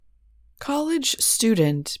College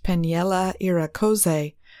student Peniela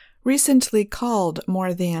Irakoze recently called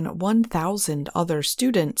more than 1,000 other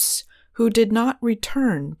students who did not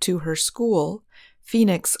return to her school,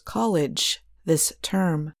 Phoenix College, this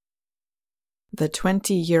term. The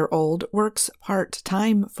 20-year-old works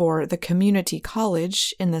part-time for the community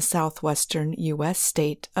college in the southwestern U.S.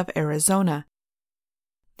 state of Arizona.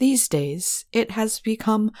 These days, it has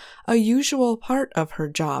become a usual part of her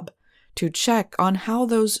job to check on how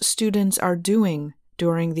those students are doing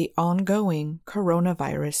during the ongoing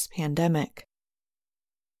coronavirus pandemic.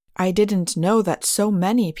 "I didn't know that so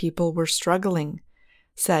many people were struggling,"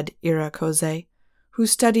 said Irakoze, who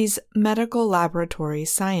studies medical laboratory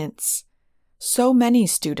science. "So many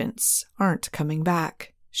students aren't coming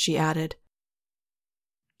back," she added.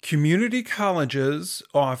 Community colleges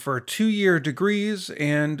offer 2-year degrees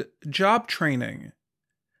and job training.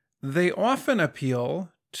 They often appeal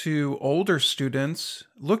to older students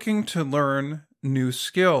looking to learn new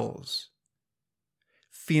skills.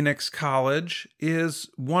 Phoenix College is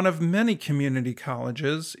one of many community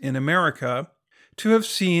colleges in America to have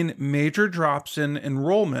seen major drops in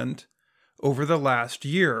enrollment over the last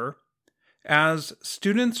year as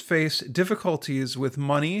students face difficulties with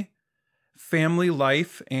money, family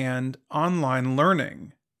life, and online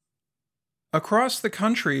learning. Across the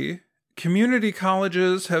country, community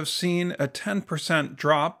colleges have seen a 10%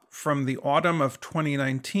 drop from the autumn of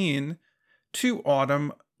 2019 to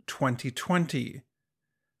autumn 2020.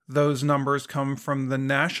 Those numbers come from the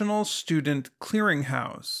National Student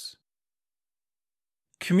Clearinghouse.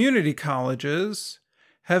 Community colleges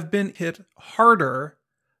have been hit harder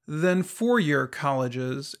than 4-year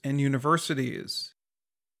colleges and universities.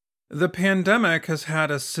 The pandemic has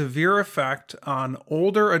had a severe effect on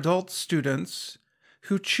older adult students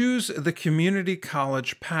who choose the community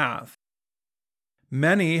college path.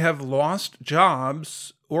 Many have lost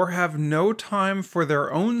jobs or have no time for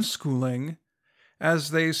their own schooling as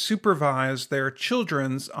they supervise their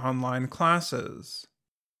children's online classes.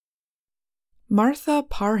 Martha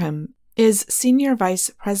Parham is Senior Vice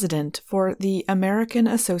President for the American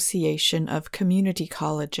Association of Community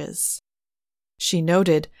Colleges. She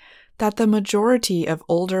noted that the majority of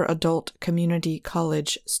older adult community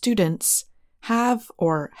college students have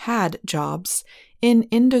or had jobs in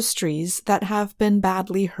industries that have been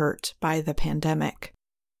badly hurt by the pandemic.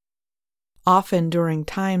 Often during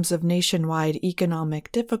times of nationwide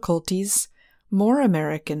economic difficulties, more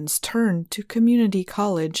Americans turn to community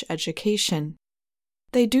college education.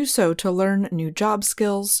 They do so to learn new job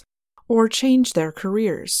skills or change their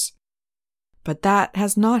careers. But that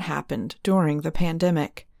has not happened during the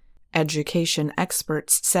pandemic, education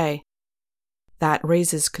experts say. That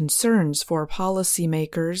raises concerns for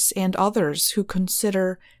policymakers and others who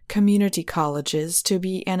consider community colleges to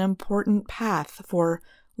be an important path for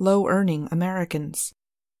low-earning Americans.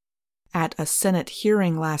 At a Senate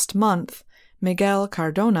hearing last month, Miguel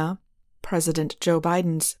Cardona, President Joe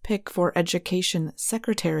Biden's pick for education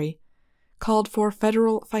secretary, called for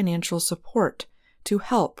federal financial support to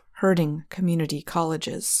help hurting community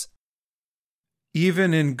colleges.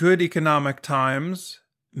 Even in good economic times,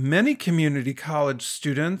 many community college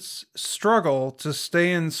students struggle to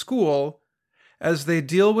stay in school as they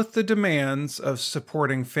deal with the demands of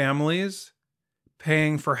supporting families,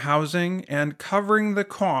 paying for housing, and covering the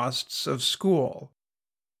costs of school.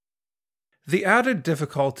 The added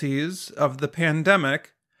difficulties of the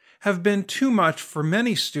pandemic have been too much for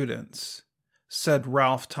many students, said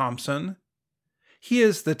Ralph Thompson. He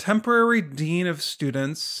is the temporary dean of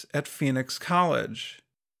students at Phoenix College.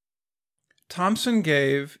 Thompson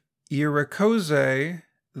gave Irakoze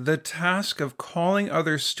the task of calling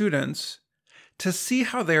other students to see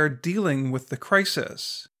how they are dealing with the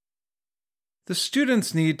crisis. The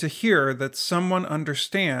students need to hear that someone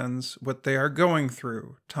understands what they are going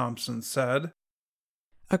through, Thompson said.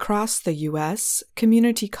 Across the U.S.,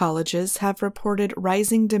 community colleges have reported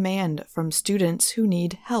rising demand from students who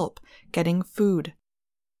need help getting food.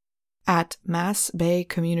 At Mass Bay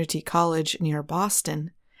Community College near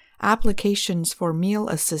Boston, applications for meal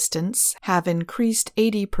assistance have increased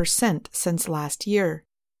 80% since last year.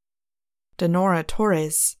 Denora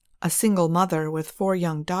Torres, a single mother with 4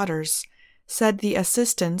 young daughters, said the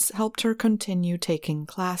assistance helped her continue taking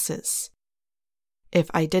classes.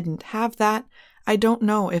 "If I didn't have that, I don't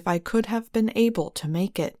know if I could have been able to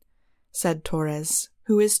make it," said Torres,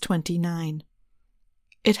 who is 29.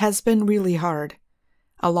 "It has been really hard.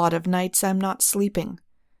 A lot of nights I'm not sleeping.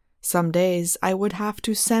 Some days I would have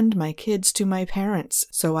to send my kids to my parents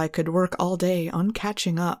so I could work all day on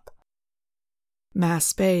catching up."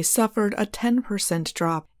 Mass Bay suffered a 10%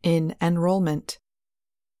 drop in enrollment.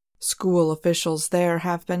 School officials there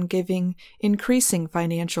have been giving increasing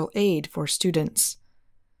financial aid for students.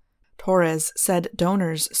 Torres said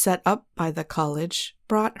donors set up by the college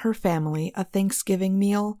brought her family a Thanksgiving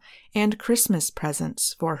meal and Christmas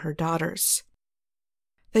presents for her daughters.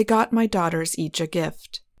 They got my daughters each a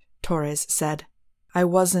gift, Torres said. I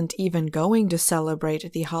wasn't even going to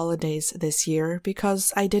celebrate the holidays this year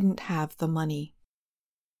because I didn't have the money.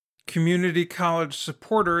 Community college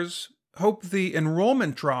supporters hope the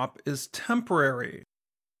enrollment drop is temporary.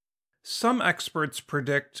 Some experts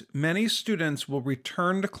predict many students will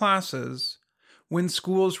return to classes when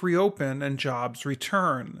schools reopen and jobs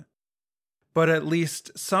return. But at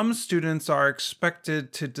least some students are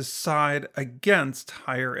expected to decide against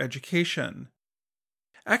higher education.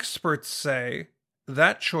 Experts say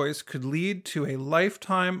that choice could lead to a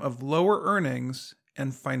lifetime of lower earnings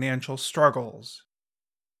and financial struggles.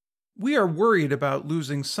 We are worried about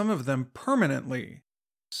losing some of them permanently,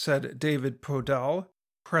 said David Podell,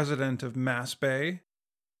 president of MassBay.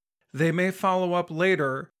 They may follow up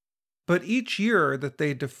later, but each year that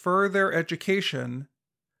they defer their education,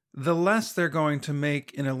 the less they're going to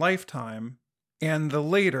make in a lifetime, and the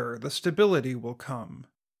later the stability will come.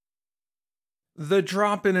 The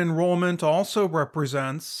drop in enrollment also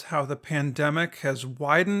represents how the pandemic has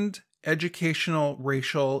widened educational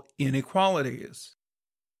racial inequalities.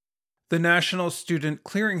 The National Student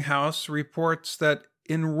Clearinghouse reports that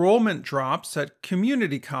enrollment drops at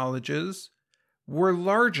community colleges were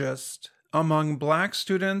largest among Black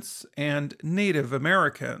students and Native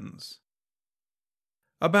Americans.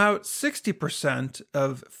 About 60%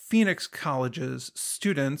 of Phoenix College's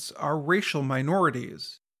students are racial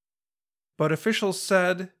minorities, but officials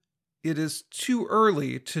said it is too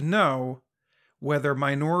early to know whether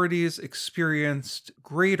minorities experienced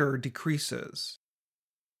greater decreases.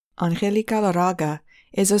 Angelica Laraga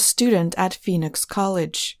is a student at Phoenix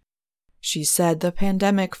College. She said the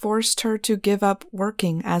pandemic forced her to give up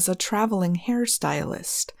working as a traveling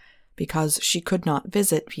hairstylist because she could not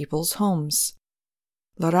visit people's homes.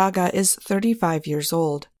 Laraga is 35 years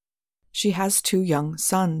old. She has 2 young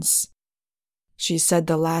sons. She said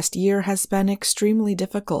the last year has been extremely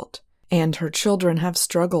difficult, and her children have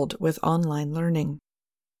struggled with online learning.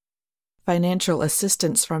 Financial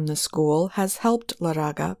assistance from the school has helped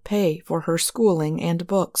Laraga pay for her schooling and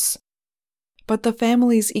books. But the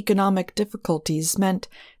family's economic difficulties meant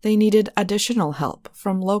they needed additional help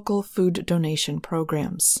from local food donation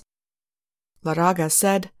programs. Laraga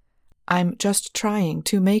said, "I'm just trying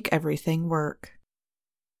to make everything work."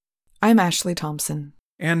 I'm Ashley Thompson.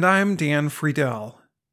 And I'm Dan Friedel.